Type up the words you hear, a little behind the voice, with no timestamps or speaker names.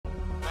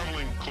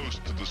close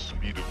to the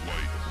speed of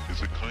light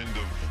is a kind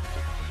of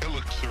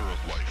elixir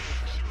of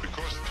life.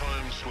 Because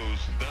time slows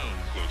down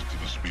close to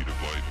the speed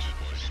of light,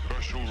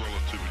 special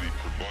relativity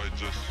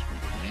provides us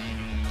with a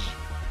means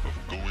of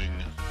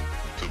going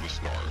to the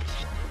stars.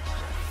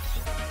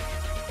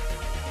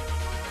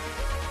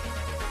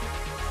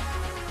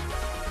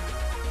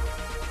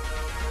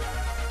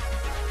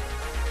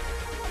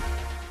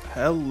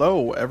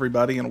 Hello,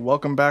 everybody, and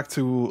welcome back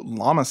to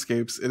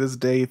Llamascapes. It is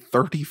day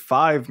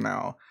 35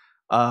 now.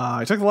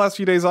 I took the last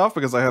few days off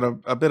because I had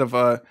a bit of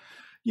a,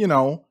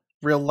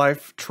 real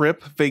life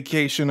trip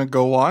vacation to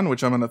go on,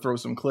 which I'm going to throw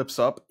some clips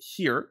up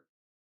here.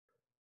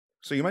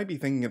 So you might be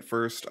thinking at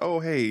first, oh,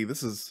 hey,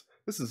 this is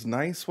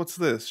nice. What's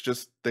this?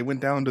 Just they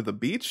went down to the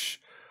beach?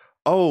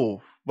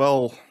 Oh,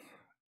 well,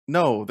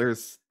 no,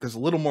 there's a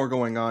little more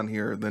going on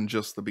here than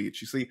just the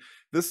beach. You see,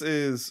 this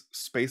is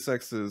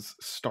SpaceX's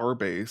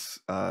Starbase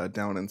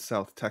down in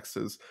South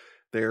Texas.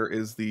 There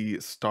is the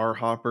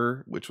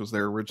Starhopper, which was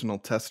their original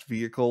test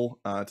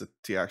vehicle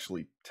to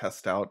actually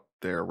test out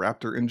their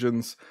Raptor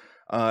engines.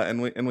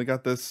 And we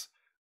got this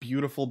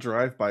beautiful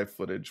drive-by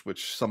footage,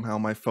 which somehow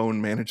my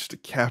phone managed to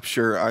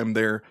capture. I'm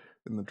there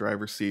in the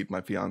driver's seat. My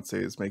fiance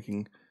is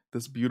making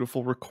this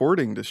beautiful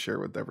recording to share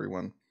with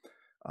everyone.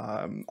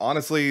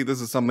 Honestly,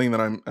 this is something that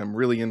I'm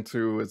really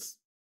into. It's,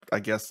 I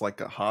guess, like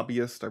a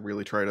hobbyist. I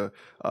really try to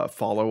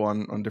follow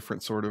on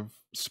different sort of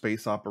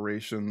space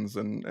operations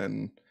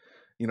and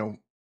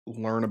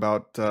learn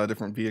about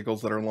different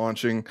vehicles that are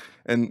launching.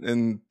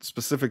 And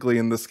specifically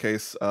in this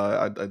case,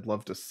 I'd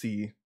love to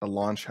see a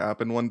launch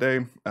happen one day,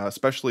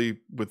 especially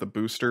with a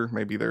booster.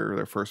 Maybe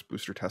their first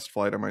booster test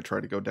flight. I might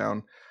try to go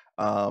down.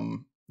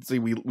 See,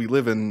 we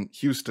live in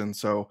Houston,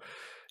 so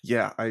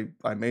yeah,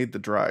 I made the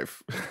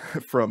drive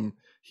from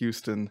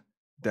Houston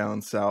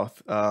down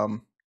south.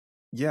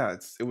 Yeah,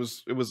 it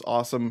was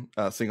awesome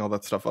seeing all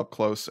that stuff up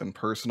close and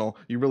personal.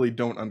 You really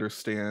don't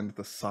understand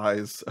the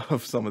size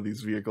of some of these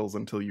vehicles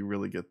until you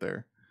really get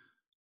there.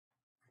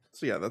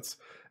 So yeah, that's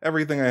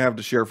everything I have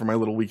to share for my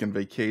little weekend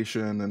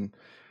vacation. And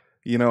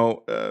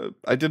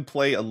I did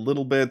play a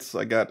little bit.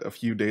 I got a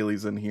few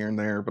dailies in here and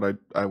there, but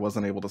I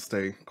wasn't able to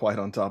stay quite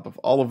on top of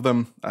all of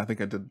them. I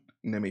think I did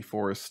Nemi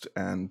Forest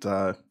and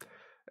a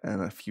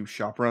few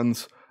shop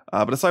runs.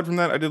 But aside from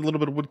that, I did a little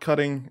bit of wood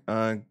cutting,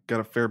 got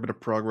a fair bit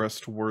of progress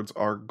towards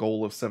our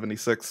goal of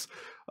 76.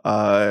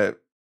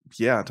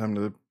 Yeah,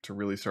 time to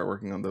really start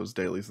working on those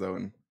dailies, though,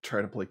 and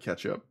try to play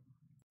catch up.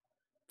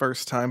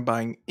 First time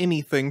buying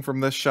anything from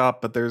this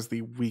shop, but there's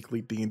the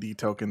weekly D&D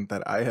token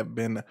that I have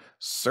been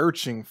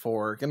searching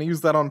for. Gonna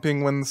use that on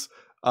penguins.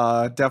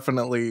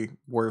 Definitely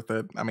worth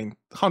it. I mean,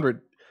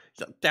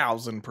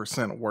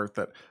 100,000% worth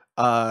it.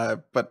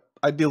 But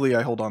ideally,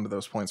 I hold on to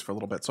those points for a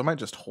little bit, so I might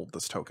just hold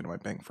this token in my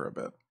bank for a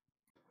bit.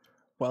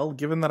 Well,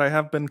 given that I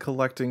have been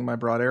collecting my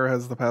broad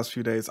arrowheads the past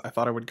few days, I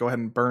thought I would go ahead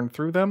and burn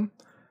through them.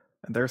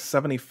 And there's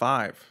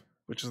 75,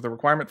 which is the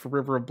requirement for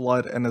River of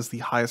Blood and is the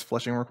highest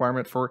fleshing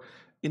requirement for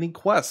any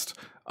quest.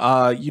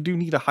 You do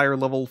need a higher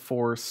level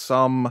for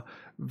some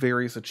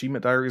various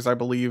achievement diaries, I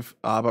believe.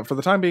 But for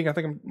the time being, I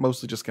think I'm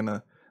mostly just going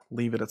to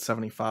leave it at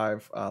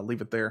 75,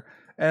 leave it there,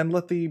 and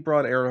let the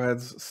broad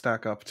arrowheads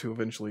stack up to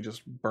eventually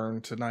just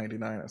burn to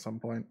 99 at some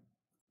point.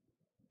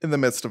 In the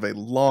midst of a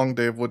long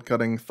day of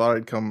woodcutting, thought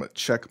I'd come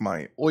check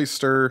my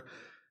oyster,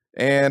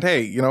 and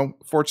hey,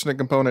 fortunate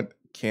component,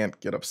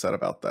 can't get upset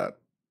about that.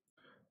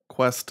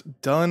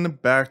 Quest done,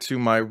 back to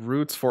my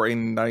roots for a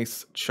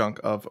nice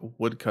chunk of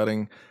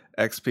woodcutting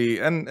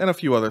XP, and a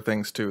few other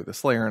things too. The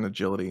Slayer and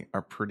Agility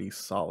are pretty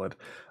solid.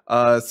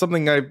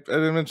 Something I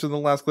didn't mention in the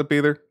last clip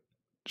either.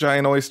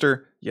 Giant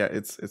oyster, yeah,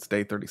 it's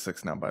day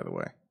 36 now, by the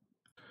way.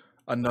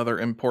 Another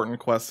important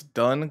quest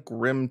done,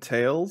 Grim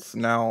Tales.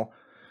 Now,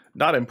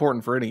 not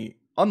important for any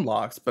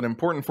unlocks, but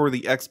important for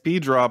the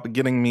XP drop,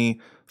 getting me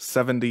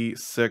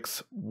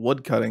 76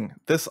 woodcutting.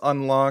 This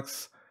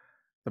unlocks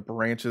the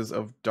branches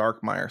of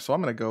Darkmire, so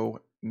I'm going to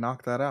go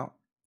knock that out.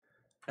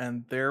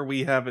 And there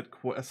we have it,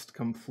 quest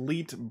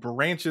complete,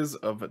 branches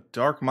of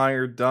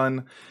Darkmire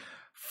done.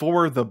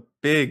 For the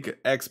big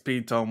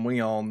XP tome, we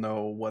all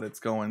know what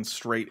it's going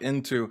straight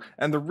into.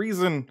 And the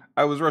reason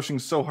I was rushing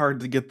so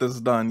hard to get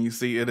this done, you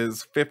see, it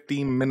is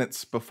 15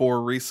 minutes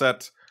before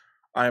reset.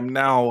 I am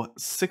now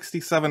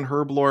 67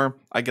 herblore.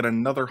 I get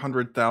another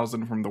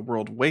 100,000 from the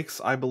World Wakes,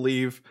 I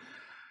believe.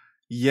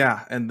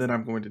 Yeah, and then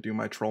I'm going to do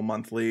my Troll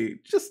Monthly.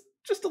 Just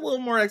a little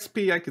more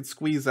XP I could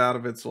squeeze out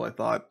of it, so I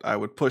thought I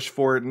would push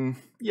for it, and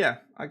yeah,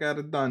 I got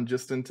it done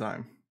just in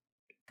time.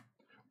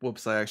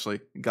 Whoops, I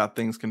actually got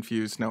things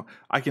confused. No,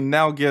 I can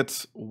now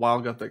get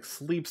Wild Gothic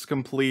Sleeps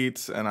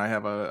complete, and I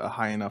have a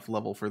high enough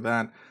level for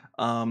that.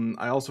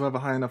 I also have a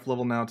high enough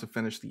level now to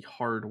finish the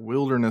Hard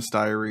Wilderness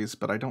Diaries,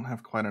 but I don't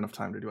have quite enough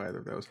time to do either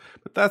of those.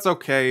 But that's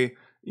okay.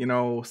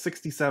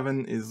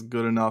 67 is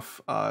good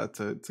enough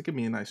to give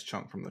me a nice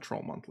chunk from the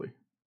Troll Monthly.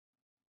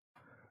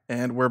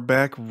 And we're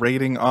back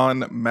raiding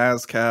on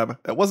Mazcab.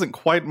 It wasn't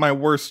quite my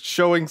worst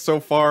showing so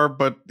far,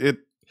 but it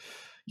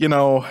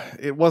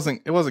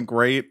wasn't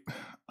great.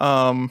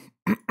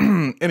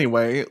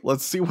 Anyway,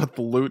 let's see what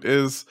the loot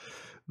is.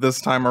 this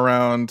time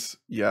around,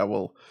 yeah,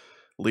 we'll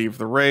leave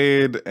the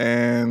raid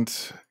and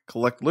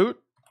collect loot.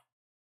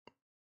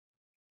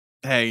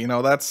 Hey, you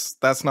know, that's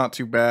not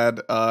too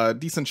bad.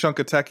 Decent chunk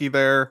of techie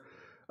there.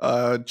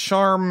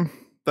 Charm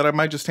that I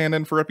might just hand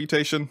in for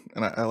reputation,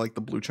 and I like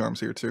the blue charms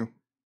here too.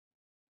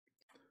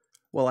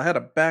 Well, I had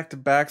a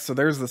back-to-back, so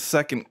there's the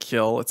second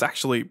kill. It's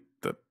actually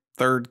the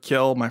third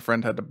kill. My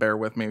friend had to bear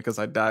with me because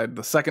I died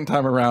the second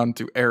time around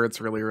to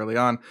Aerith's really early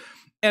on.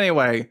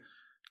 Anyway,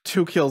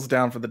 2 kills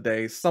down for the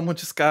day. Someone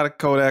just got a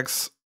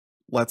codex.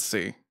 Let's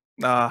see.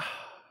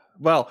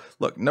 Well,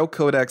 look, no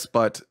codex,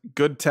 but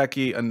good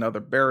techie, another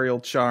burial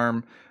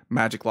charm.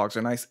 Magic logs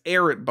are nice.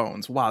 Aerith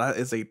bones. Wow, that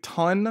is a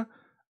ton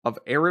of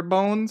Aerith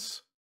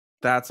bones.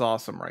 That's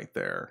awesome right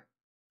there.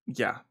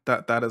 Yeah,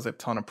 that is a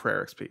ton of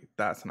prayer XP.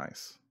 That's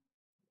nice.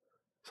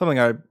 Something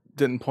I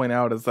didn't point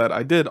out is that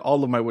I did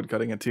all of my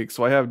woodcutting antiques,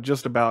 so I have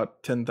just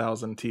about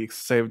 10,000 teaks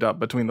saved up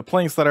between the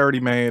planks that I already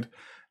made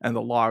and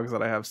the logs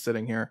that I have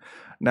sitting here.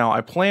 Now,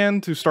 I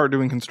plan to start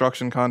doing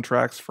construction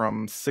contracts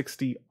from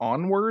 60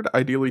 onward,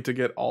 ideally to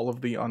get all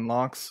of the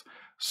unlocks.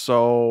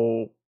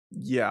 So,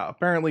 yeah,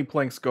 apparently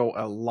planks go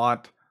a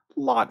lot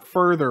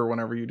further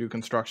whenever you do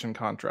construction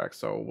contracts.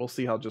 So we'll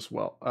see how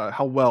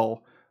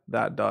well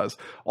that does.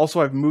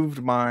 Also, I've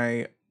moved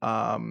my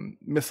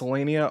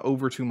miscellanea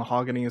over to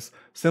mahoganies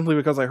simply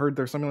because I heard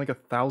there's something like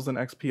 1,000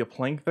 XP a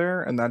plank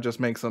there, and that just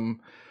makes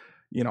them,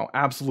 you know,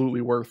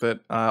 absolutely worth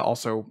it.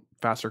 Also,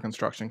 faster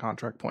construction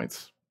contract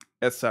points,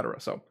 etc.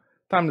 So,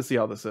 time to see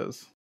how this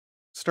is.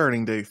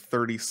 Starting day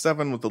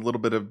 37 with a little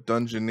bit of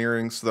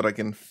dungeoneering so that I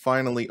can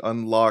finally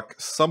unlock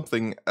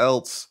something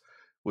else,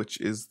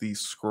 which is the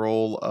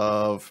scroll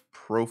of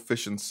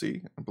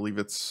proficiency. I believe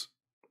it's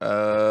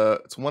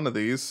one of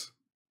these.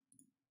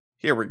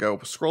 Here we go.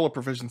 Scroll of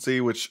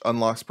Proficiency, which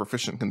unlocks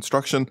proficient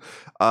construction.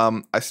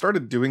 I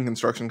started doing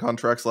construction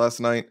contracts last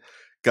night,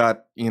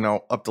 got, you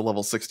know, up to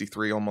level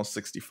 63, almost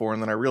 64,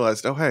 and then I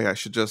realized, oh hey, I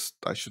should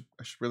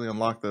really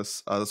unlock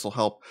this. This will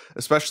help,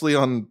 especially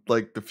on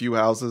like the few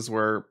houses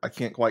where I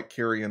can't quite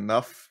carry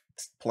enough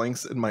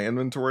planks in my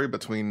inventory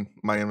between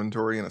my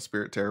inventory and a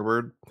Spirit Terror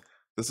Bird.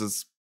 This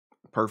is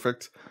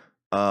perfect.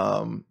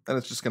 And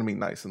it's just gonna be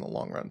nice in the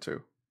long run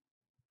too.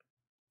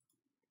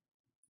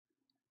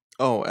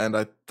 Oh, and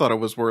I thought it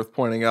was worth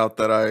pointing out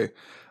that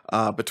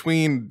I,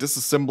 between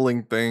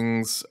disassembling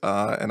things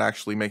and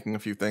actually making a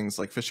few things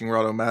like fishing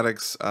rod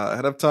o-matics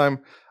ahead of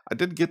time, I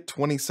did get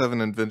 27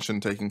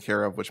 invention taken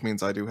care of, which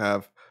means I do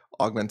have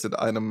augmented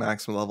item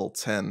maximum level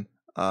 10.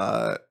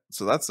 So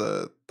that's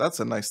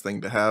a nice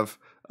thing to have.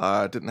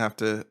 Didn't have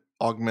to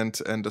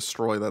augment and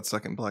destroy that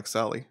second Black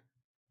Sally.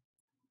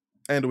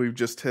 And we've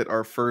just hit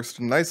our first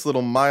nice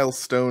little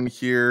milestone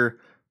here.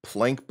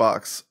 Plank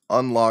box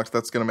unlocked.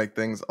 That's going to make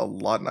things a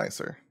lot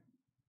nicer.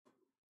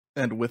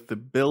 And with the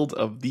build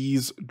of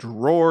these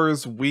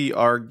drawers, we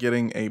are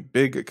getting a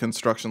big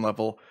construction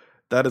level.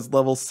 That is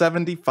level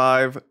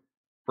 75,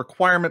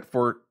 requirement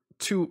for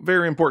 2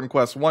 very important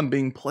quests. One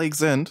being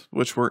Plague's End,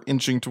 which we're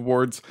inching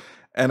towards,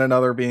 and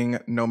another being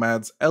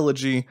Nomad's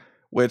Elegy,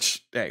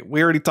 which, hey,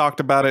 we already talked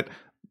about it,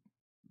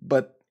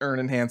 but Urn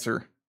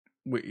Enhancer,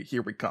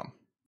 here we come.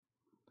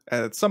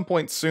 At some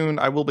point soon,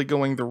 I will be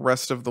going the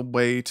rest of the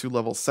way to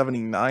level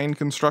 79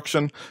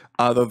 construction,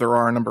 though there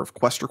are a number of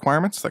quest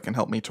requirements that can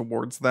help me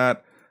towards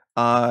that.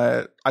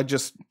 I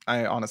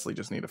honestly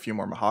just need a few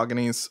more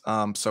mahoganies,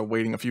 so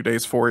waiting a few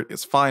days for it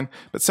is fine,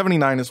 but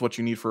 79 is what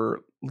you need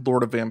for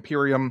Lord of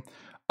Vampirium,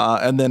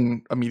 and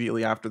then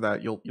immediately after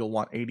that, you'll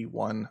want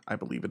 81, I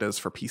believe it is,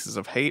 for Pieces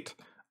of Hate,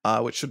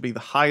 which should be the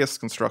highest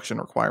construction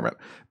requirement.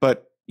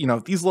 But, you know,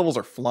 these levels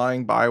are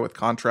flying by with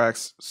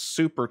contracts,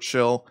 super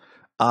chill.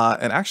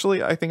 And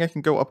actually, I think I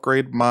can go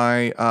upgrade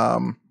my,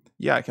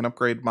 I can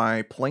upgrade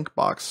my plank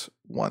box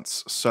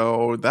once.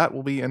 So that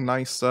will be a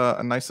nice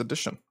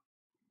addition.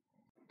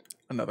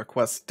 Another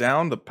quest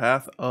down, the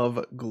Path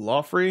of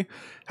Glofrey.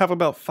 Have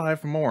about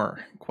 5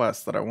 more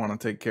quests that I want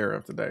to take care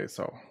of today,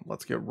 so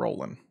let's get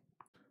rolling.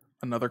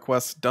 Another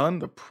quest done,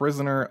 the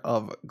Prisoner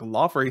of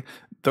Glofrey.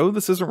 Though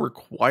this isn't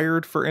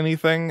required for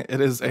anything,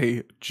 it is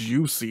a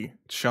juicy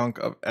chunk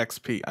of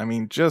XP. I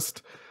mean,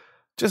 just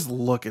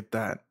look at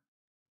that.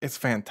 It's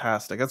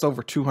fantastic. That's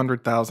over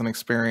 200,000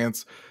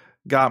 experience.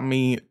 Got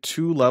me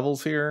 2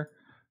 levels here.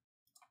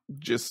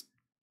 Just,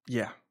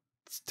 yeah.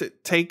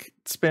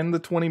 Spend the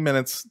 20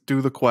 minutes,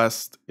 do the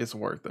quest. It's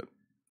worth it.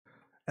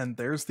 And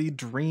there's the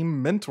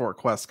Dream Mentor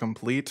quest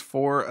complete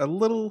for a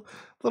little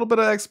bit of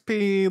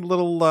XP,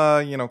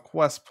 little,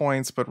 quest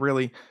points, but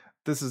really,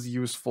 this is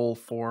useful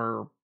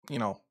for,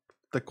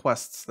 the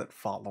quests that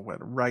follow it,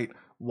 right?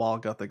 While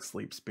Gothic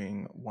Sleeps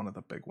being one of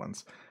the big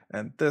ones.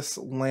 And this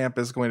lamp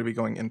is going to be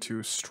going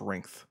into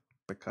strength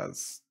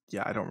because,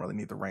 yeah, I don't really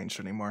need the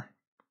ranged anymore.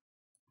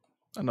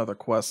 Another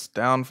quest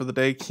down for the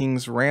day,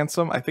 King's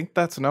Ransom. I think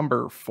that's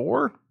number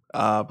 4.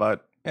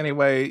 But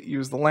anyway,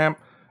 use the lamp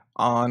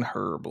on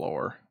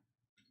Herblower.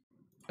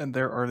 And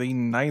there are the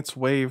Knight's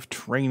Wave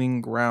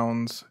training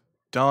grounds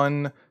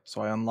done.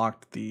 So I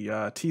unlocked the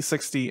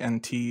T60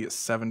 and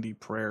T70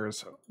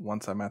 prayers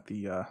once I'm at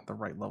the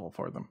right level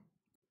for them.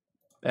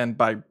 And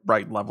by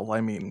right level, I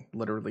mean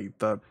literally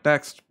the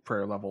next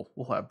prayer level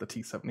will have the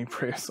T70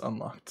 prayers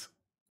unlocked.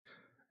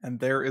 And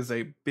there is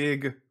a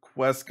big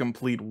quest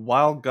complete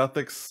while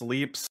Gothic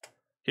sleeps.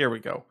 Here we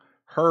go.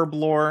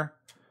 Herblore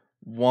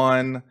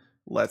 1.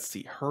 Let's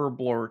see.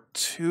 Herblore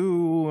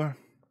 2.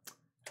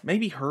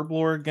 Maybe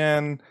Herblore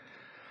again.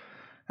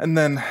 And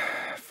then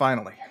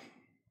finally,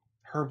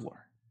 Herblore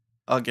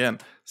again.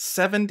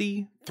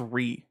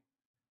 73.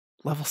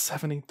 Level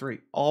 73.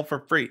 All for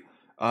free.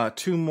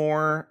 2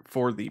 more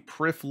for the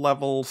Prif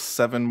level.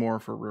 7 more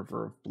for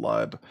River of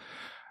Blood.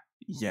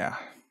 Yeah,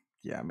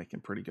 making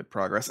pretty good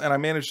progress. And I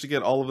managed to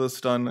get all of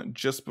this done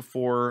just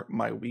before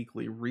my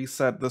weekly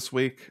reset this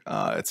week.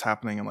 It's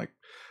happening in like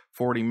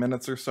 40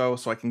 minutes or so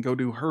I can go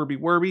do Herbie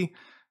Werby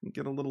and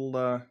get a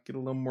little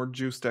more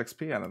juiced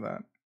XP out of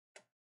that.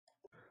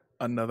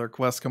 Another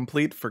quest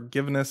complete,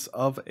 Forgiveness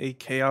of a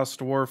Chaos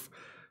Dwarf.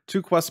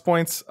 2 quest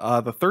points.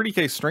 The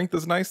 30k strength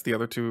is nice, the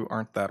other 2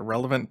 aren't that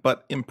relevant,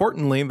 but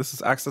importantly, this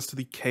is access to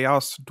the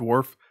Chaos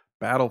Dwarf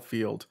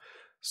battlefield.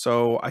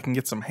 So I can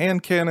get some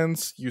hand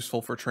cannons,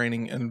 useful for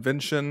training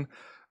invention,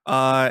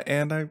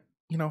 and I,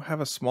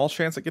 have a small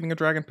chance at getting a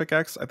dragon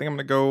pickaxe. I think I'm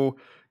gonna go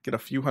get a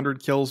few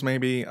hundred kills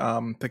maybe,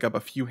 pick up a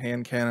few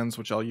hand cannons,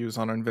 which I'll use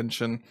on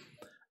invention.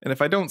 And if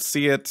I don't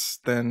see it,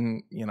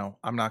 then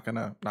I'm not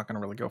gonna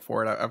really go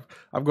for it.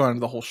 I've gone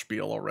into the whole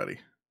spiel already.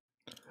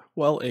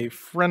 Well, a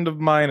friend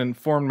of mine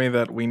informed me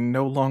that we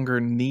no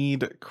longer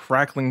need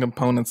crackling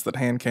components that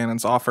hand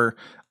cannons offer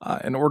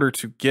in order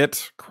to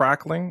get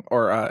crackling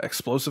or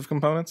explosive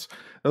components.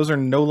 Those are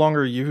no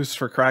longer used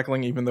for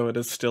crackling, even though it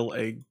is still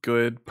a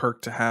good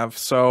perk to have.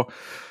 So,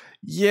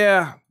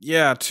 yeah,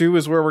 2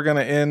 is where we're going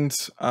to end.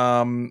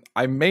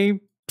 I may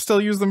still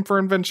use them for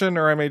invention,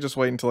 or I may just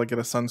wait until I get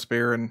a Sun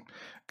Spear and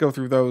go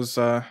through those,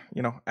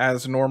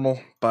 as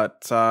normal.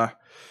 But,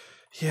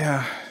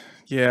 yeah,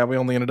 we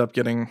only ended up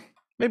getting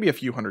maybe a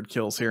few hundred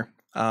kills here.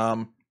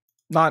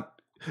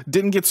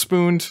 Didn't get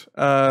spooned,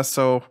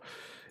 so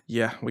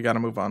yeah, we gotta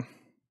move on.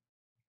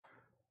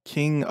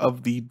 King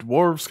of the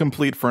Dwarves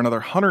complete for another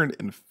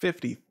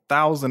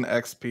 150,000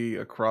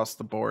 XP across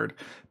the board.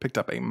 Picked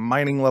up a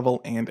mining level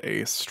and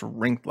a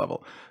strength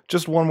level.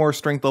 Just 1 more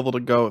strength level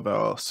to go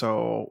though,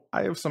 so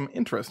I have some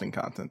interesting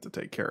content to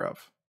take care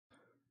of.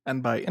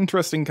 And by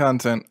interesting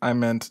content, I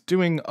meant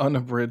doing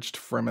unabridged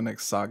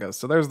Fremennik sagas.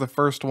 So there's the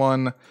first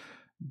one.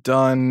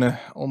 Done.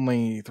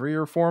 Only 3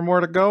 or 4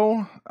 more to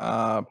go,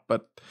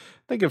 but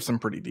they give some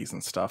pretty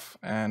decent stuff,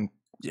 and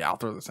yeah, I'll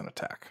throw this in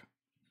attack.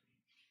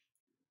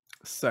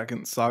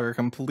 Second saga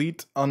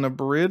complete,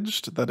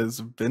 unabridged, that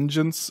is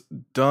Vengeance,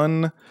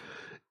 done.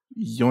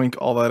 Yoink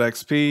all that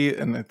XP,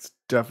 and it's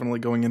definitely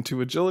going into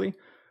agility.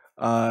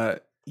 Yeah,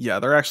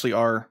 there actually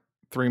are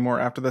 3 more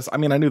after this. I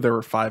mean, I knew there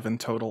were 5 in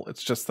total,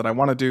 it's just that I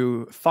want to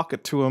do Thok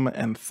it to him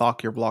and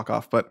Thok your block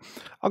off, but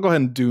I'll go ahead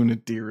and do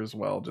Nadir as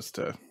well, just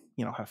to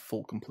have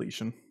full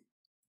completion.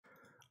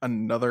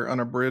 Another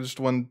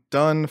unabridged one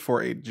done for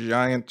a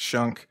giant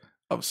chunk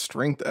of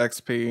strength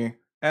XP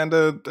and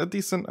a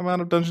decent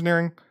amount of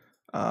dungeoneering.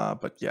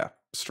 But yeah,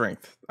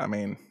 strength. I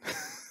mean,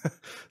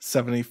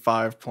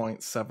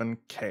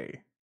 75.7k.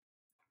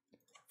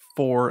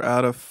 4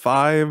 out of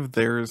 5.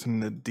 There's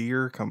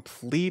Nadir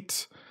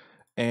complete.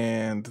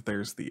 And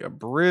there's the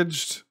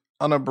abridged,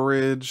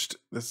 unabridged.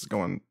 This is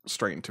going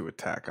straight into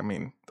attack. I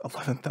mean,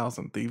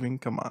 11,000 thieving.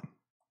 Come on.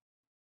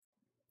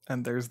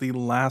 And there's the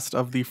last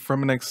of the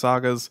Fremennik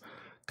sagas,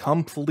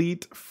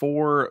 complete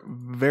for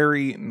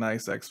very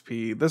nice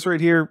XP. This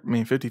right here,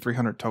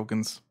 5,300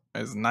 tokens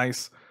is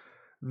nice.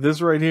 This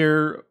right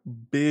here,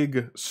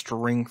 big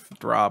strength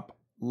drop.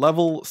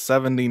 Level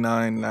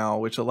 79 now,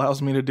 which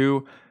allows me to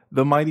do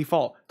the Mighty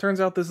Fall. Turns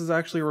out this is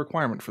actually a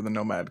requirement for the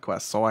Nomad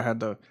quest, so I had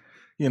to,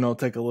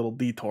 take a little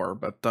detour,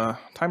 but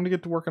time to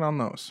get to working on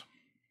those.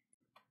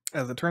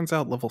 As it turns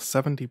out, level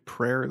 70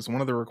 prayer is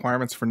one of the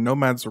requirements for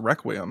Nomad's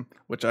Requiem,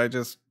 which I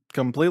just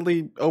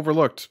completely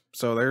overlooked.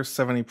 So there's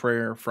 70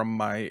 prayer from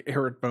my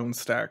Arid Bone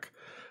stack.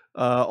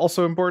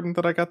 Also important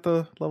that I got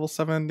the level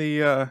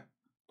 70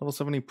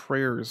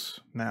 prayers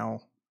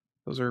now.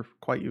 Those are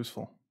quite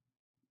useful.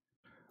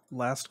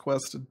 Last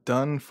quest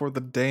done for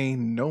the day,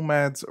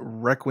 Nomad's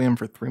Requiem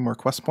for 3 more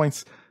quest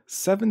points.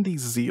 70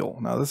 Zeal.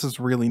 Now this is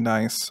really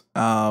nice.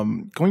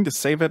 Going to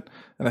save it,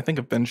 and I think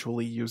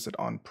eventually use it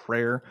on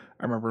prayer.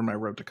 I remember in my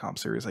Road to Comp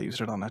series I used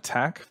it on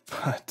attack,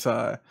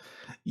 but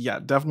yeah,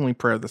 definitely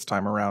prayer this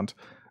time around.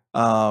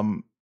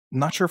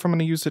 Not sure if I'm going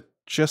to use it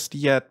just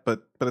yet,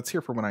 but it's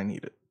here for when I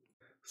need it.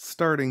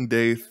 Starting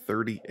day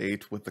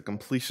 38 with the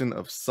completion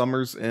of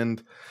Summer's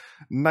End.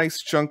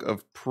 Nice chunk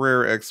of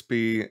prayer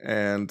XP,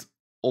 and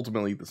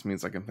ultimately this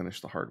means I can finish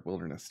the hard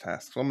wilderness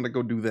task, so I'm going to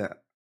go do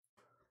that.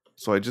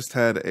 So I just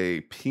had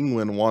a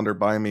penguin wander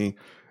by me,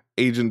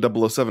 Agent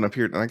 007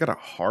 appeared, and I got a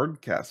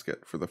hard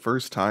casket for the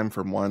first time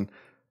from one.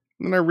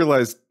 And then I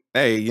realized,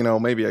 hey,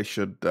 maybe I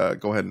should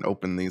go ahead and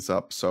open these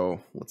up.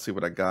 So let's see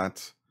what I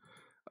got.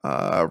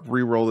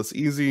 Reroll this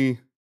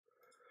easy.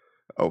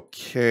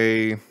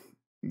 Okay.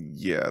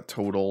 Yeah,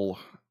 total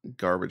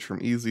garbage from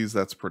easies.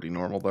 That's pretty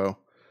normal though.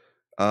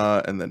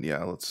 And then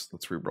yeah, let's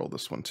re-roll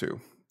this one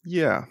too.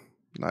 Yeah,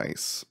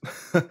 nice.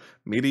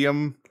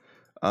 Medium,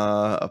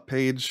 a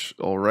page,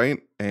 all right,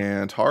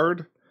 and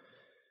hard,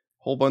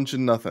 whole bunch of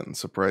nothing.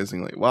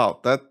 Surprisingly, wow,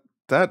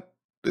 that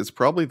is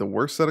probably the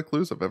worst set of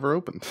clues I've ever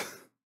opened.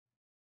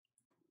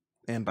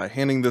 And by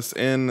handing this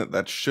in,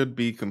 that should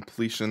be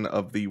completion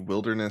of the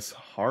wilderness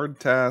hard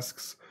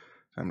tasks.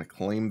 Time to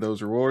claim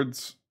those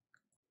rewards.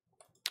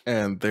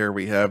 And there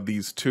we have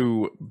these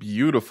two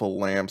beautiful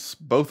lamps,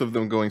 both of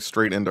them going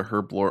straight into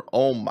Herblore.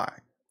 Oh my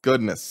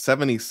goodness,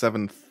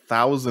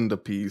 77,000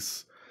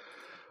 apiece.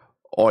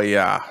 Oh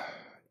yeah,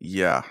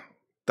 yeah.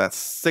 That's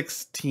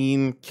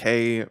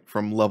 16k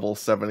from level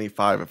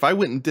 75. If I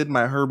went and did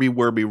my Herbie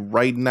Werby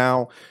right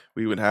now,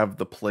 we would have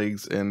the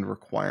Plague's End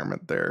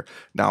requirement there.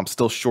 Now I'm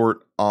still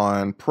short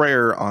on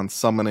Prayer, on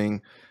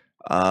Summoning,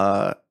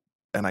 and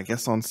I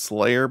guess on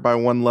Slayer by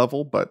 1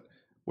 level, but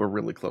we're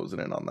really closing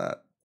in on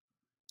that.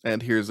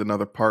 And here's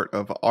another part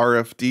of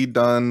RFD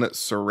done.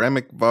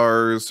 Ceramic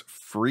vase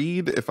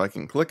freed, if I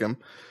can click him.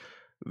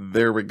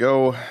 There we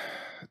go.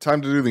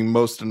 Time to do the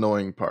most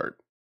annoying part.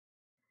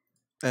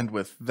 And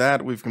with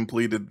that, we've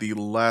completed the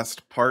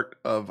last part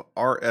of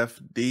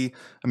RFD.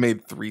 I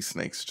made 3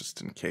 snakes just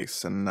in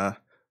case, and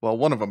well,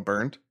 one of them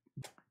burned.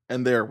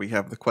 And there we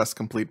have the quest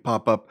complete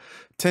pop-up.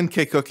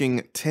 10k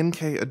cooking,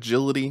 10k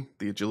agility.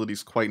 The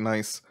agility's quite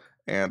nice.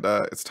 And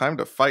it's time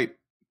to fight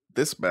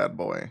this bad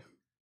boy.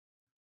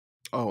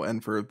 Oh,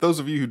 and for those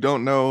of you who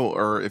don't know,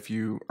 or if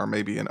you are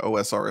maybe an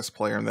OSRS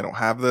player and they don't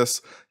have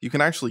this, you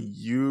can actually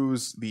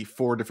use the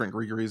 4 different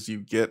Gregories you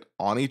get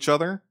on each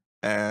other,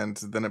 and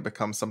then it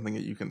becomes something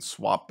that you can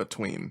swap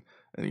between.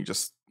 And you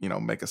just, you know,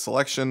 make a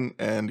selection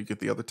and you get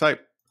the other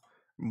type.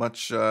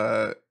 Much,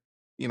 you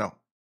know,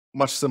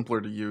 much simpler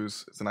to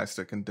use. It's nice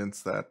to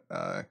condense that,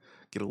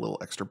 get a little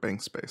extra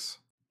bank space.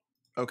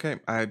 Okay,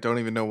 I don't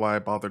even know why I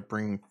bothered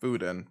bringing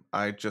food in.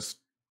 I just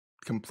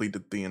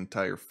completed the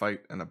entire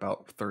fight in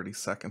about 30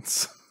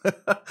 seconds.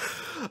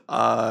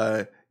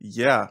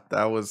 Yeah,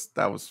 that was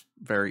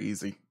very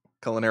easy.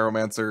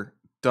 Culinaromancer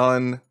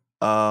done.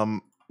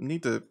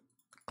 Need to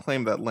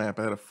claim that lamp.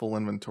 I had a full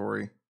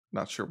inventory.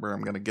 Not sure where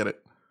I'm gonna get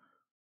it.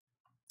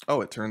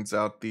 Oh, it turns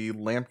out the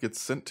lamp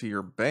gets sent to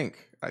your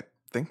bank. I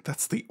think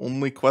that's the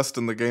only quest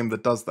in the game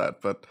that does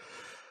that, but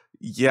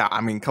yeah, I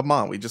mean, come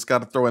on, we just got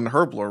to throw in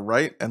Herblore,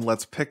 right? And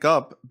let's pick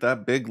up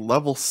that big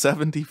level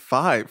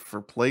 75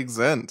 for Plague's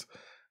End.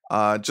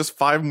 Just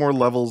 5 more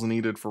levels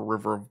needed for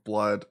River of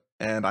Blood,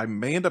 and I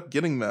may end up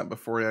getting that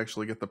before I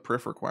actually get the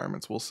Prif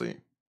requirements. We'll see.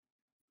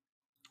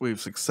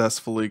 We've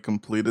successfully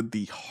completed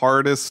the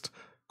hardest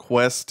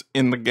quest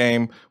in the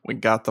game. We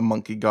got the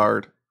Monkey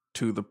Guard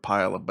to the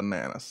pile of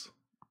bananas.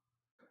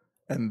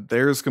 And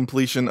there's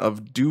completion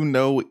of Do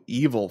No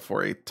Evil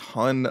for a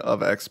ton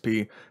of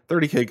XP.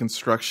 30k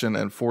construction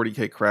and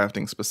 40k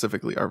crafting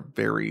specifically are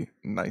very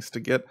nice to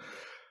get.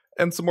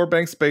 And some more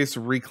bank space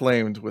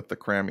reclaimed with the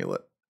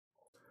Cramulet.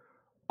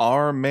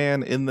 Our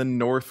Man in the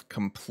North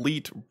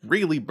complete.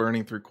 Really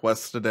burning through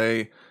quests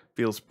today.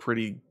 Feels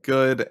pretty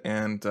good.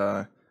 And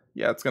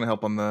yeah, it's going to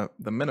help on the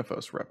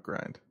Miniphos rep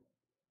grind.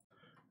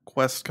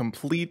 Quest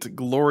complete.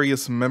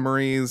 Glorious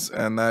Memories.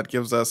 And that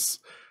gives us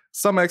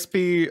some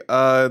XP.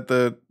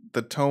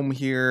 The tome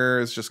here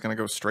is just going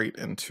to go straight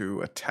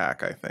into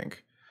attack, I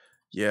think.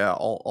 Yeah,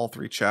 all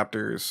 3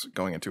 chapters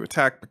going into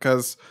attack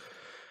because,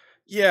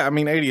 yeah, I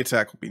mean, 80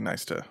 attack will be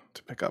nice to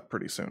pick up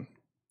pretty soon.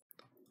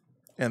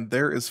 And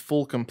there is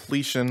full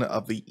completion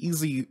of the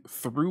easy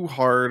through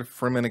hard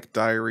Fremennik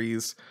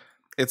Diaries.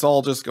 It's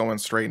all just going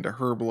straight into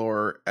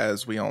Herblore,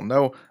 as we all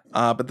know,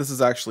 but this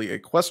is actually a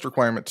quest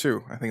requirement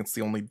too. I think it's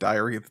the only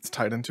diary that's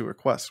tied into a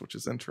quest, which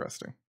is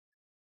interesting.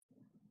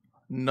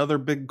 Another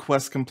big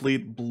quest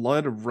complete,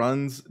 Blood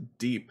Runs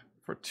Deep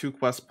for 2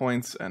 quest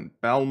points and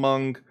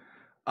Balmung.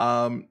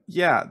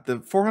 Yeah, the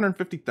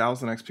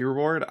 450,000 XP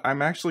reward,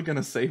 I'm actually going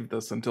to save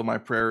this until my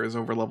prayer is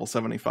over level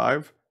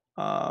 75.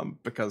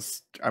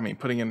 Because, I mean,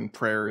 putting in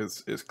prayer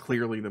is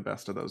clearly the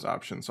best of those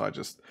options, so I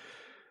just,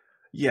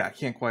 yeah, I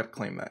can't quite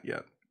claim that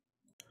yet.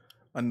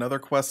 Another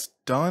quest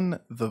done,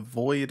 The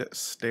Void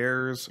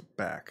Stares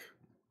Back.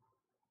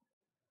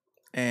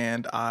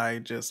 And I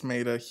just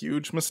made a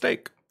huge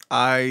mistake.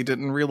 I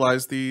didn't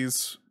realize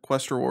these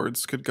quest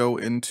rewards could go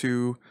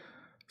into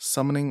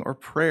summoning or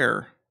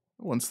prayer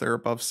once they're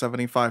above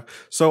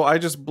 75. So I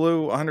just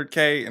blew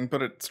 100k and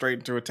put it straight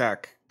into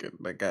attack.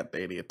 I got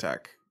 80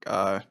 attack.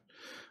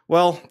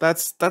 Well,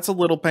 that's a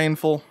little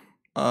painful.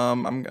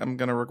 I'm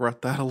gonna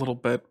regret that a little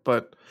bit,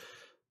 but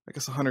I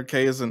guess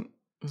 100k isn't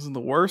the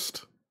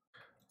worst.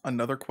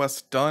 Another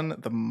quest done,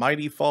 the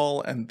Mighty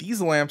Fall, and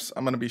these lamps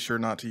I'm gonna be sure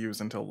not to use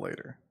until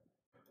later.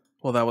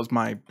 Well, that was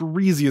my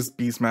breeziest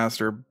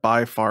Beastmaster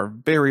by far.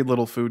 Very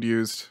little food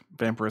used.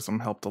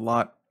 Vampirism helped a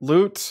lot.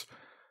 Loot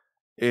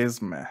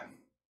is meh.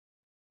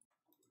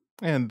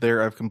 And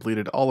there I've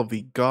completed all of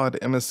the God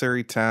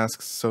Emissary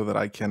tasks so that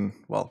I can,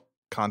 well,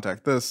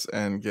 contact this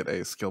and get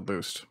a skill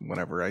boost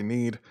whenever I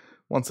need,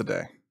 once a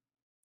day.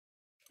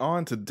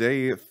 on to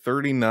day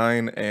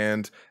 39,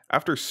 and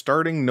after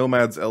starting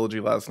Nomad's Elegy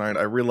last night,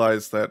 I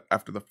realized that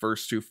after the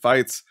first two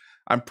fights,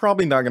 I'm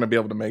probably not going to be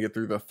able to make it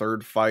through the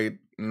third fight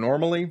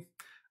normally.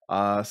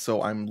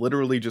 So I'm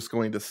literally just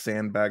going to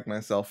sandbag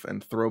myself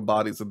and throw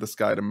bodies at this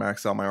guy to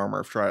max out my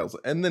Armor of Trials,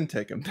 and then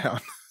take him down.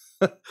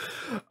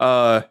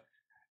 uh,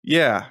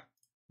 yeah.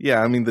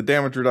 Yeah, I mean, the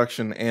damage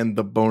reduction and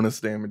the bonus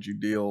damage you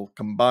deal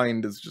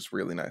combined is just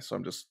really nice. So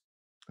I'm just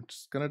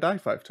gonna die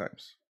 5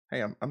 times.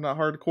 Hey, I'm not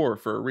hardcore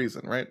for a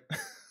reason, right?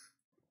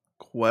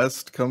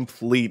 Quest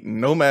complete.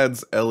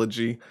 Nomad's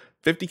Elegy.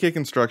 50k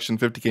construction,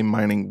 50k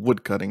mining,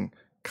 woodcutting,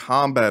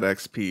 combat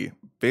XP.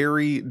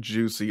 Very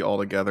juicy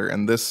altogether.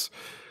 And this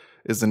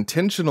is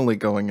intentionally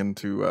going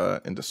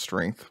into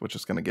strength, which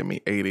is going to give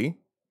me 80.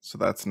 So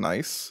that's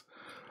nice.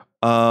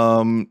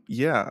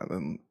 Yeah,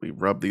 then we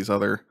rub these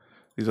other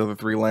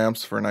 3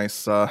 lamps for a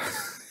nice yeah,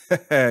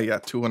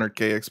 200k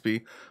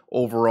XP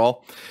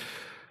overall.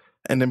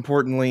 And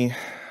importantly,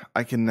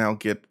 I can now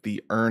get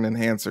the Earn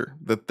Enhancer,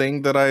 the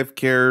thing that I've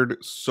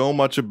cared so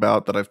much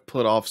about, that I've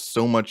put off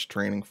so much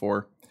training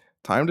for.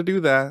 Time to do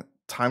that.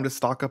 Time to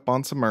stock up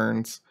on some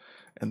Earns,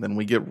 and then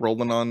we get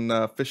rolling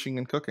on fishing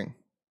and cooking.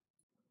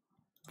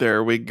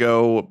 There we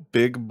go.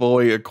 Big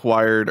boy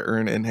acquired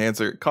Earn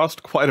Enhancer. It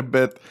cost quite a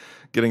bit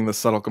getting the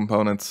subtle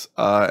components,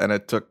 and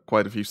it took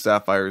quite a few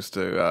sapphires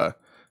to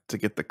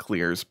get the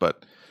clears,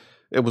 but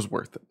it was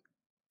worth it.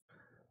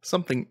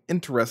 Something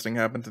interesting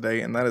happened today,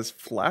 and that is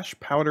Flash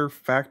Powder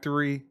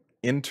Factory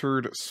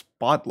entered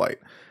Spotlight.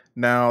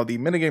 Now, the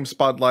minigame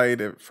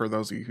Spotlight, for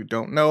those of you who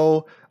don't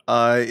know,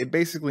 it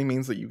basically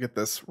means that you get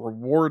this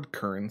reward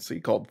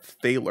currency called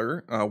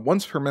Thaler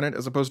once per minute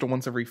as opposed to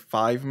once every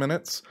 5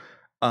 minutes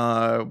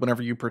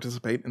whenever you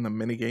participate in the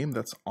minigame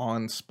that's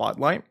on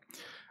Spotlight.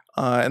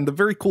 And the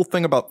very cool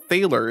thing about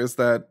Thaler is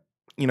that,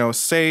 you know,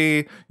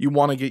 say you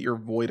want to get your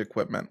Void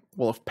equipment.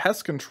 Well, if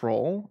Pest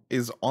Control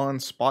is on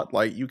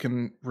Spotlight, you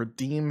can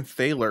redeem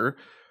Thaler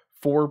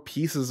for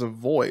pieces of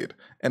Void.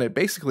 And it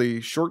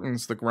basically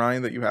shortens the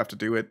grind that you have to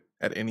do it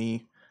at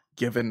any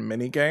given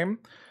minigame.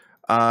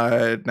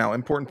 Now,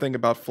 important thing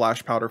about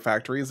Flash Powder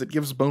Factory is it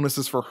gives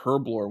bonuses for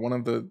Herblore, one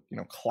of the, you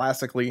know,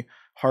 classically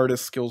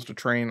hardest skills to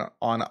train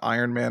on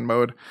Ironman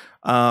mode.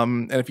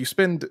 And if you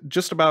spend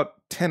just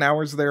about 10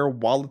 hours there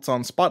while it's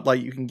on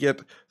Spotlight, you can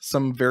get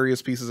some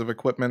various pieces of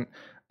equipment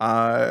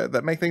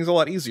that make things a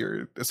lot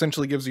easier. It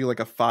essentially gives you like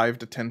a 5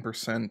 to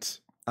 10%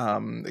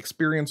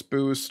 experience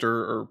boost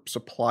or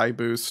supply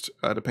boost,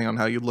 depending on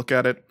how you look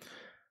at it.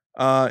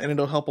 And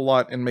it'll help a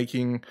lot in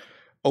making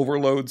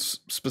overloads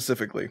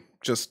specifically.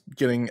 Just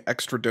getting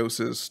extra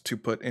doses to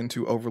put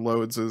into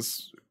overloads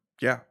is,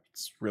 yeah,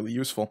 it's really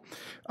useful.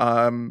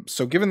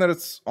 So given that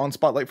it's on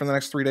Spotlight for the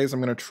next 3 days, I'm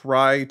going to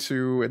try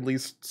to at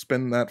least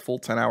spend that full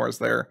 10 hours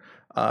there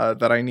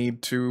that I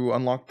need to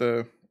unlock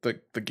the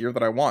gear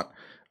that I want,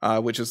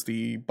 which is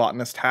the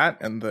Botanist hat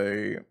and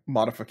the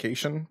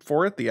modification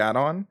for it, the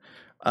add-on,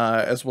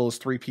 as well as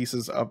 3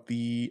 pieces of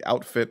the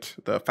outfit,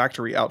 the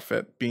factory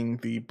outfit, being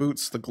the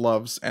boots, the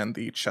gloves, and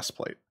the chest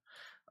plate.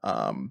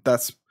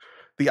 That's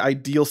the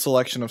ideal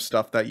selection of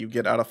stuff that you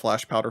get out of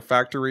Flash Powder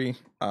Factory,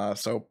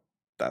 so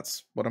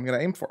that's what I'm going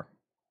to aim for.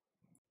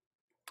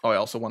 Oh, I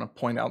also want to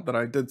point out that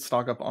I did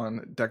stock up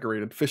on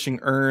decorated fishing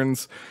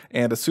urns,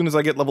 and as soon as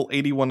I get level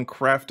 81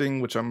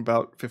 crafting, which I'm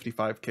about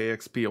 55k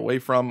XP away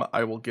from,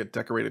 I will get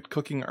decorated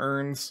cooking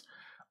urns.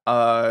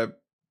 Either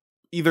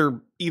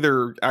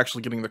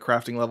actually getting the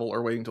crafting level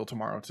or waiting until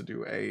tomorrow to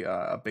do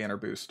a banner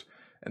boost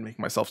and make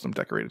myself some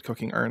decorated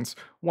cooking urns,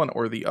 one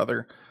or the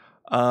other.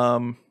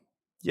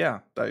 Yeah,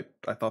 I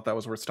thought that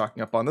was worth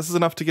stocking up on. This is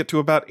enough to get to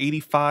about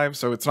 85,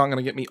 so it's not going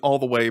to get me all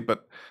the way,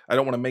 but I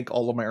don't want to make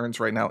all of my urns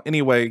right now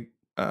anyway,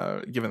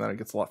 given that it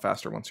gets a lot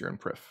faster once you're in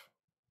Prif.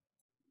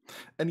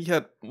 And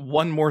yet,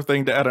 one more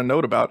thing to add a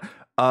note about.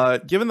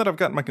 Given that I've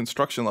gotten my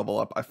construction level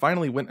up, I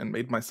finally went and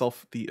made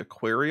myself the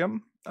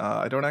aquarium.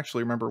 I don't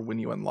actually remember when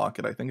you unlock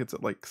it. I think it's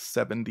at like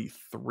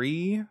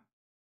 73,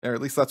 or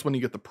at least that's when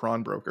you get the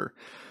prawn broker.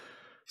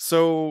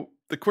 So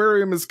the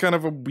aquarium is kind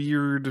of a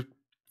weird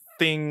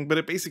thing, but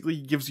it basically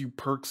gives you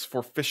perks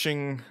for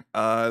fishing.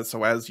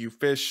 So as you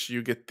fish,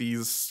 you get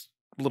these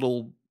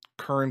little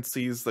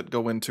currencies that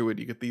go into it.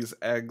 You get these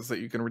eggs that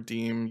you can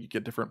redeem. You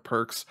get different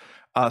perks.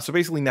 So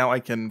basically now I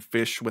can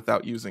fish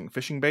without using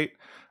fishing bait.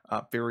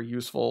 Very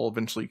useful.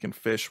 Eventually you can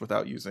fish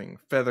without using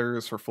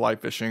feathers for fly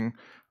fishing,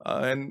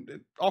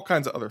 and all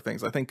kinds of other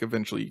things. I think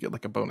eventually you get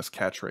like a bonus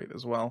catch rate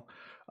as well.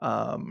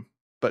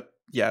 But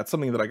yeah, it's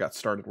something that I got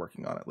started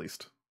working on at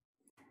least.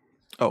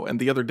 Oh, and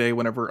the other day,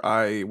 whenever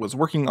I was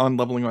working on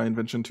leveling my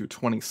invention to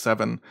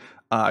 27,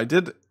 I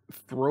did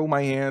throw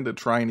my hand at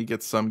trying to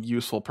get some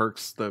useful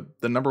perks. The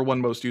number one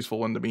most useful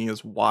one to me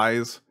is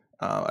Wise,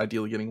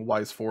 ideally getting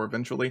Wise 4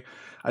 eventually.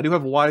 I do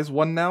have Wise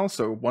 1 now,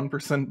 so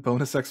 1%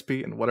 bonus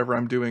XP in whatever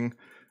I'm doing,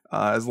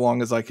 as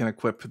long as I can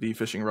equip the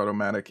Fishing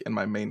Rotomatic in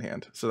my main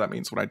hand. So that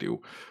means when I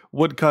do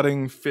wood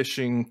cutting,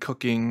 fishing,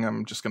 cooking,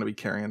 I'm just going to be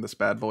carrying this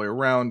bad boy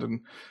around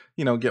and,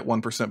 you know, get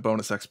 1%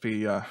 bonus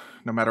XP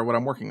no matter what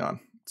I'm working on.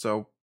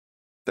 So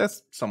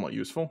that's somewhat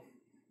useful.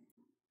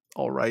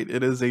 All right,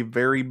 it is a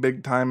very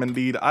big time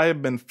indeed. I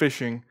have been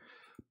fishing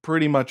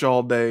pretty much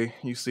all day.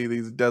 You see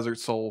these desert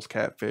soles,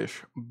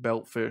 catfish,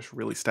 beltfish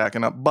really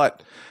stacking up.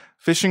 But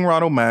fishing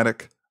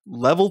rod-o-matic,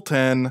 level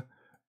 10,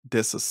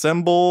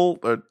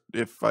 disassemble,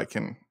 if I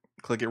can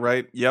click it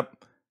right.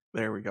 Yep,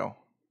 there we go.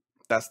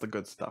 That's the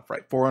good stuff,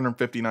 right?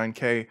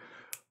 459k.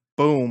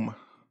 Boom.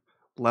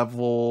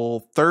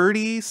 Level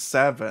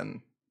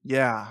 37.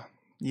 Yeah,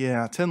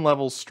 10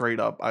 levels straight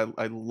up.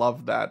 I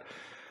love that.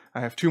 I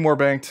have 2 more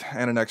banked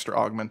and an extra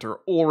augmenter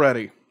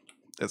already.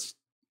 It's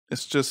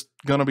just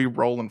gonna be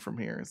rolling from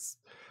here.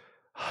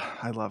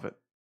 I love it.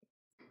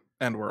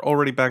 And we're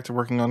already back to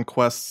working on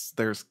quests.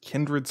 There's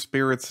Kindred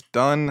Spirits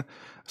done,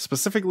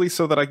 specifically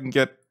so that I can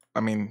get,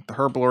 the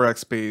Herblore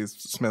XP is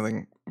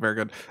smithing, very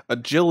good.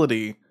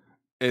 Agility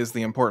is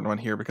the important one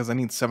here because I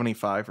need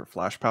 75 for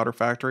Flash Powder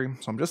Factory,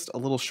 so I'm just a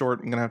little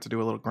short. I'm gonna have to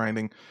do a little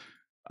grinding.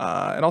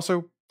 And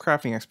also,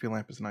 crafting XP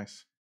lamp is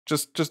nice.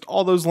 Just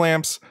all those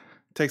lamps,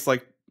 takes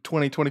like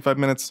 20-25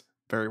 minutes,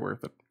 very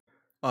worth it.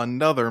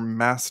 Another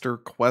master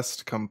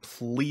quest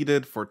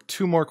completed for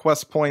 2 more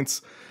quest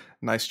points.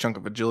 Nice chunk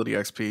of agility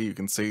XP. You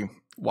can see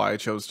why I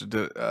chose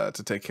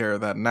to take care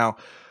of that now.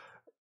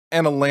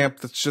 And a lamp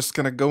that's just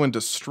gonna go into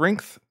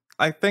strength,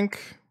 I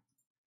think.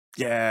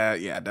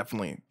 Yeah,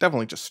 definitely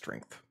just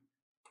strength.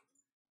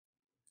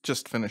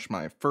 Just finished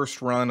my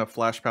first run of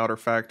Flash Powder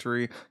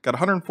Factory. Got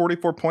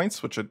 144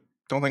 points, which I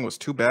don't think was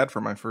too bad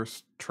for my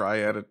first try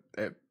at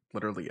it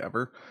literally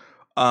ever.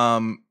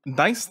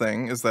 Nice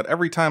thing is that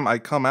every time I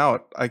come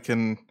out, I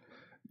can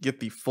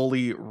get the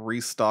fully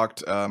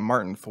restocked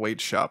Martin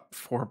Thwaite shop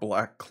for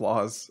Black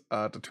Claws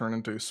to turn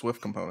into Swift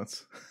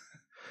components.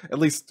 At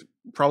least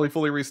probably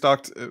fully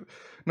restocked.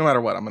 No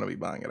matter what, I'm going to be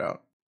buying it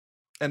out.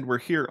 And we're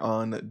here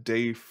on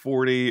day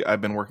 40.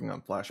 I've been working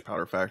on Flash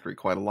Powder Factory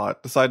quite a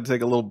lot. Decided to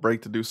take a little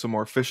break to do some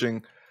more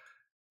fishing.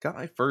 Got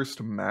my first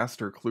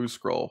Master Clue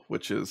Scroll,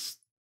 which is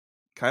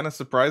kind of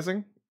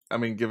surprising.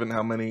 Given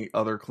how many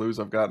other clues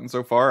I've gotten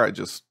so far,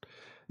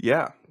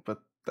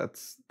 but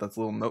that's a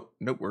little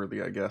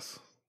noteworthy, I guess.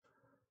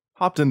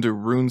 Hopped into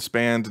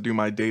RuneSpan to do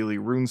my daily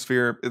rune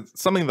sphere. It's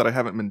something that I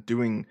haven't been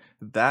doing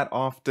that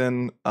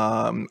often.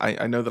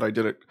 I know that I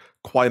did it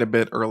quite a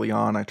bit early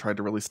on. I tried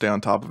to really stay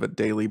on top of it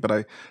daily, but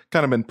I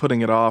kind of been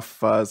putting it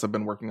off as I've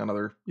been working on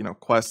other,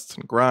 quests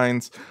and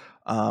grinds.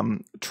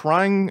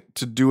 Trying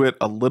to do it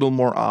a little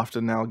more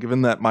often now,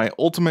 given that my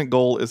ultimate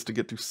goal is to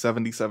get to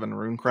 77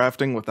 rune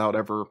crafting without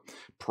ever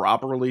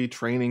properly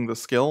training the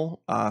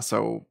skill.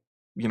 So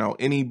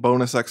any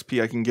bonus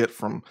XP I can get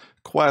from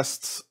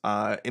quests,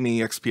 any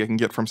XP I can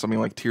get from something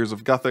like Tears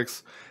of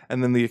Guthix,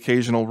 and then the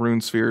occasional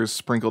rune spheres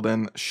sprinkled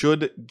in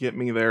should get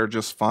me there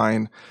just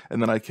fine,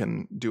 and then I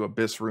can do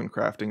Abyss rune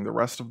crafting the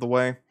rest of the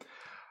way.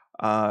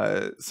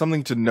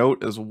 Something to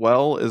note as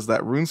well is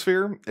that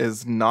RuneSphere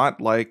is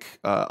not like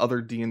other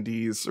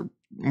D&Ds, or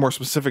more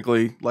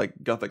specifically like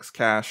Guthix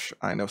Cache.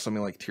 I know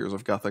something like Tears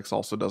of Guthix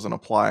also doesn't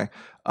apply,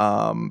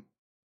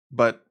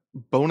 but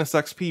bonus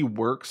XP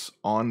works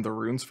on the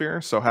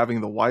RuneSphere, so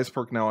having the Wise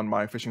perk now on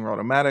my Fishing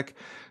Rod-O-Matic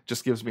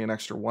just gives me an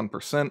extra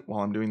 1%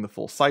 while I'm doing the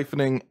full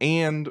siphoning,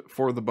 and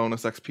for the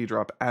bonus XP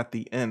drop at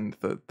the end,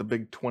 the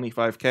big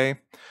 25k.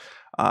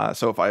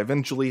 So if I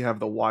eventually have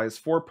the Wise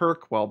 4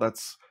 perk, well,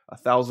 that's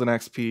 1,000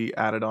 XP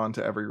added on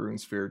to every rune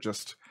sphere,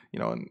 just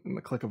in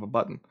the click of a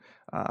button.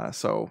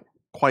 So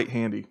quite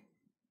handy.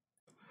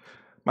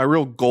 My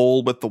real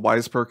goal with the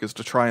Wise perk is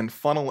to try and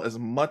funnel as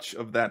much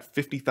of that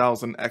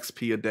 50,000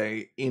 XP a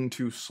day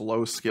into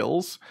slow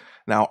skills.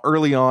 Now,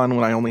 early on,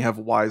 when I only have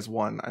Wise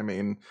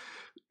 1,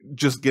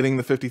 just getting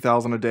the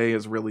 50,000 a day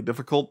is really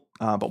difficult.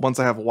 But once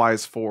I have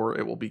Wise 4,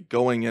 it will be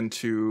going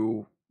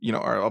into,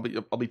 or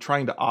I'll be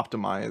trying to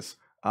optimize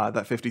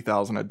that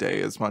 50,000 a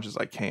day as much as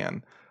I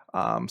can.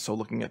 So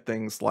looking at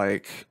things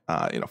like,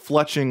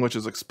 fletching, which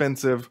is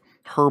expensive,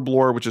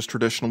 herblore, which is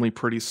traditionally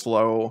pretty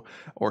slow,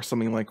 or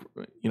something like,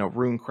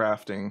 rune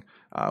crafting,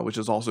 which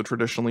is also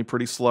traditionally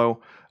pretty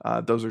slow.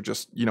 Those are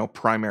just,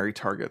 primary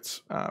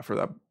targets for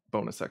that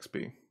bonus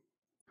XP.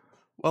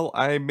 Well,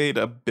 I made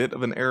a bit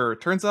of an error.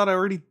 Turns out I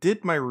already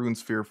did my rune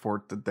sphere for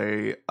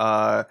today.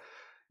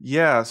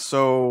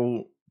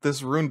 So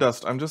this rune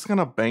dust, I'm just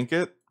gonna bank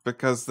it,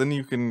 because then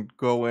you can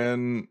go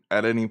in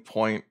at any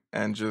point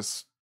and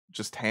just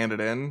hand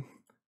it in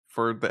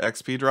for the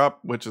XP drop,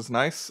 which is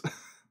nice.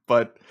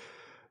 But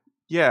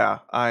yeah,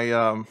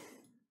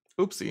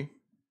 oopsie.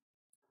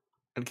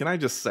 And can I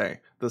just say,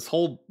 this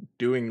whole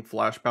doing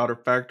Flash Powder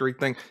Factory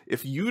thing,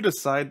 if you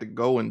decide to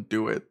go and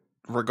do it,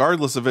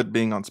 regardless of it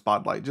being on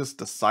Spotlight, just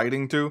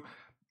deciding to,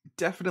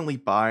 definitely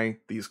buy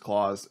these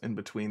claws in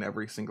between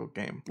every single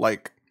game.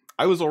 Like,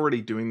 I was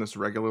already doing this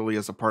regularly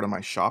as a part of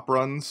my shop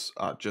runs,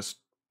 just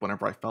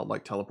whenever I felt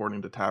like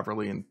teleporting to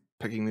Taverley and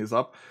picking these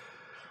up.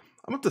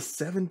 I'm up to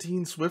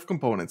 17 Swift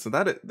components, and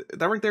that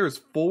right there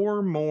is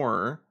 4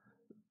 more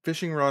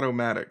Fishing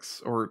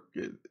Rod-O-Matics, or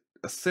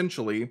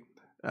essentially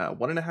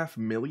 1.5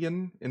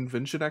 million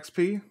Invention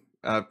XP.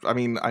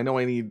 I know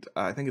I need,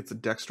 I think it's a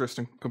Dexterous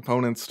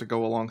components to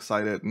go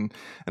alongside it, and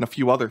a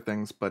few other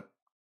things, but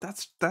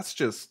that's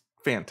just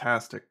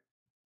fantastic.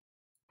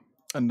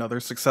 Another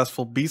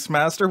successful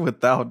Beastmaster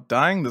without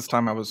dying. This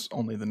time I was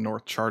only the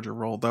North Charger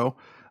roll, though.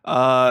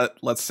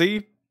 Let's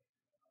see.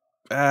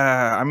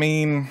 I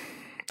mean,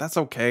 that's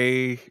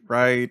okay,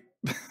 right?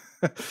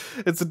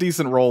 It's a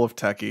decent roll of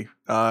Techie,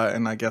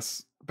 and I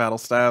guess Battle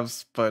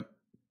Staves, but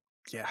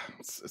yeah,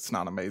 it's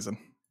not amazing.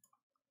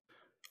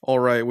 All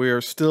right, we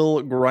are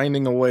still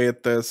grinding away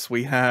at this.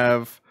 We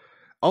have,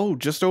 oh,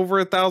 just over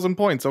 1,000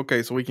 points.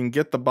 Okay, so we can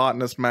get the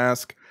Botanist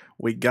Mask.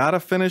 We gotta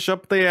finish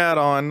up the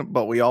add-on,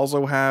 but we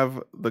also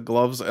have the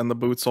gloves and the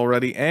boots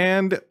already,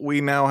 and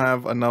we now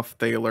have enough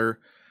Thaler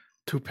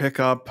to pick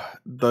up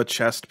the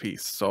chest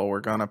piece. So we're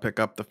gonna pick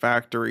up the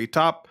factory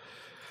top,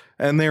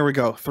 and there we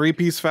go.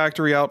 3-piece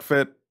factory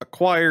outfit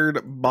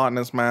acquired,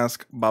 Botanist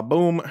Mask,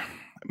 ba-boom.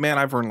 Man,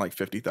 I've earned like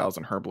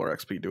 50,000 Herbler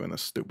XP doing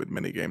this stupid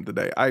minigame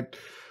today. I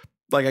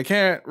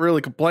can't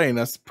really complain.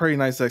 That's pretty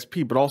nice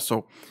XP, but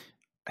also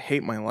I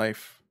hate my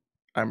life.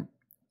 I'm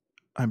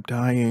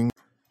dying.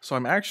 So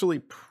I'm actually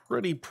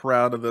pretty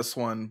proud of this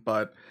one,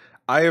 but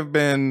I have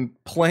been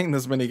playing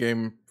this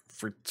minigame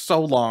for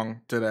so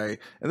long today,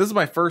 and this is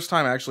my first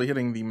time actually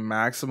hitting the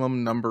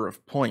maximum number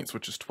of points,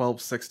 which is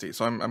 1260.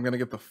 So I'm gonna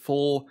get the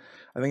full,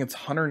 I think it's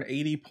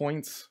 180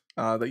 points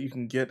that you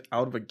can get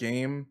out of a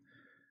game.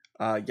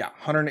 Yeah,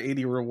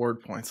 180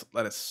 reward points.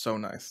 That is so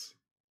nice.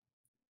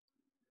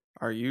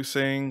 Are you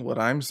saying what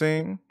I'm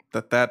saying?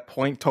 That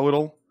point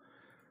total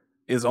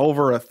is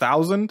over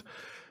 1,000?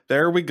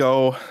 There we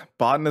go.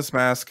 Botanist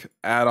Mask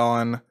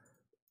add-on.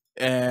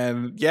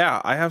 And yeah,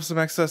 I have some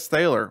excess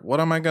Thaler. What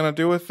am I going to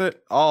do with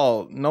it?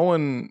 Oh, no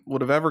one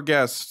would have ever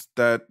guessed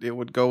that it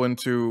would go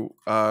into...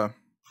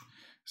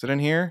 is it in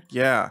here?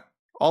 Yeah.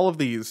 All of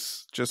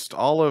these. Just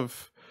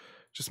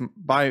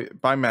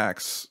buy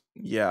max.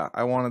 Yeah,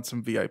 I wanted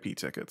some VIP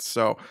tickets.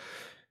 So,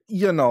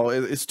 you know,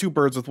 it's 2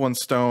 birds with 1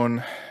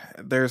 stone.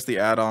 There's the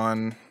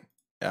add-on.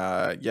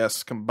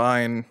 Yes,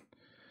 combine.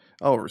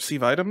 Oh,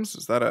 receive items?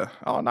 Is that a...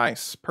 Oh,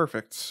 nice.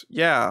 Perfect.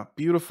 Yeah,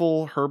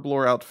 beautiful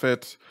Herblore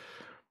outfit.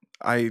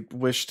 I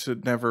wish to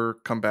never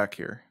come back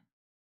here.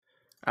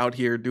 Out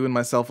here doing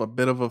myself a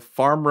bit of a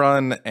farm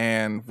run,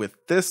 and with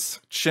this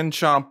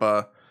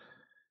Chinchampa,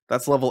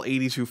 that's level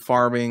 82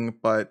 farming,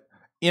 but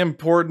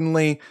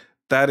importantly,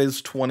 that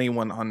is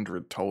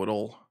 2,100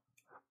 total.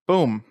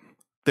 Boom.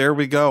 There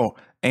we go.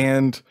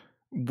 And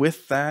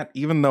with that,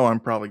 even though I'm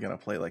probably going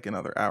to play like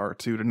another hour or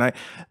 2 tonight,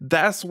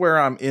 that's where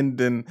I'm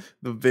ending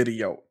the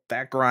video.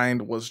 That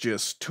grind was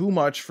just too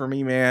much for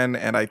me, man,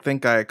 and I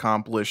think I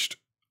accomplished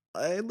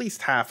at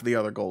least half the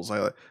other goals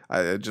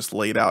I just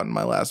laid out in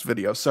my last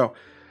video. So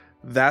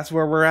that's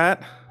where we're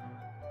at.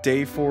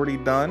 Day 40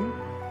 done.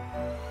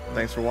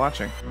 Thanks for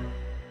watching.